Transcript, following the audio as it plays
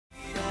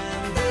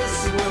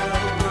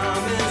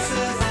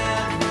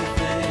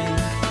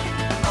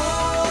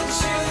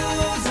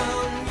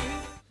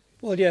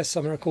Well, yes,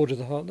 I recorded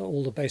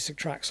all the basic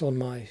tracks on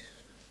my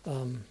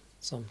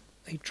some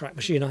 8-track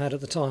machine I had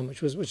at the time,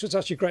 which was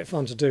actually great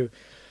fun to do.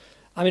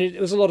 I mean,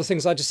 it was a lot of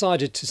things. I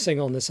decided to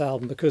sing on this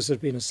album because there'd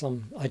been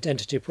some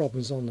identity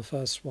problems on the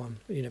first one,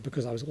 you know,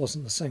 because I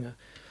wasn't the singer.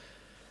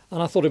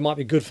 And I thought it might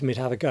be good for me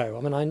to have a go.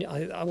 I mean,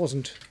 I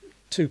wasn't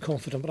too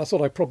confident, but I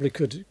thought I probably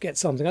could get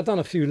something. I'd done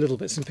a few little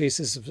bits and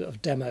pieces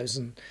of demos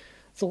and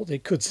thought they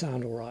could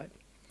sound all right.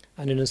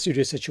 And in a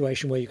studio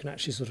situation where you can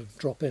actually sort of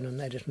drop in and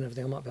edit and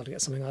everything, I might be able to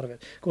get something out of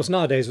it. Of course,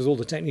 nowadays, with all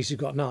the techniques you've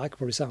got now, I could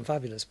probably sound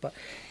fabulous. But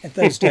at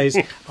those days,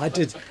 I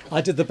did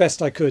the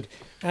best I could.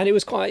 And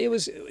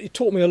it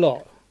taught me a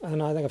lot.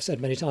 And I think I've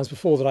said many times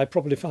before that I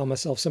probably found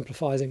myself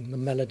simplifying the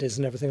melodies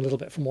and everything a little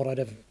bit from what I'd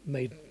ever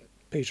made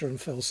Peter and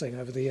Phil sing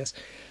over the years.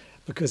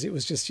 Because it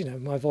was just, you know,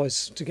 my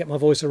voice, to get my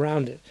voice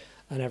around it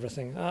and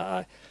everything.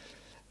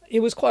 It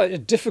was quite a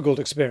difficult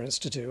experience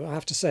to do, I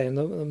have to say, and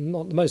the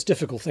most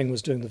difficult thing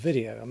was doing the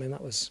video. I mean,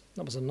 that was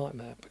a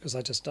nightmare because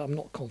I'm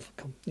not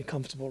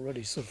comfortable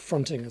really sort of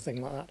fronting a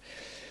thing like that.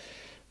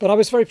 But I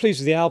was very pleased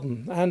with the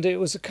album, and it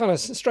was a kind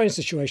of strange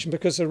situation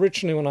because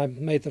originally when I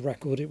made the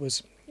record, it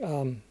was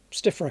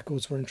Stiff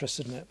Records were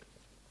interested in it,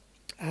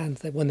 and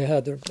when they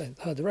heard the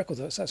record,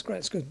 they thought, that's great,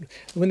 it's good.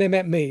 And when they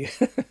met me.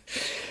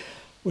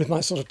 With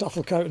my sort of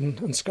duffel coat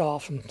and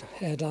scarf and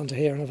hair down to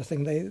here and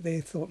everything,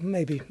 they thought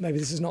maybe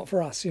this is not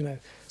for us, you know.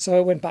 So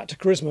I went back to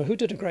Charisma, who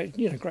did a great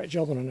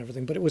job on it and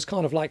everything. But it was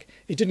kind of like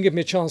it didn't give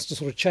me a chance to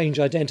sort of change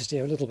identity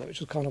a little bit,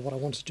 which was kind of what I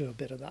wanted to do a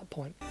bit at that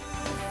point.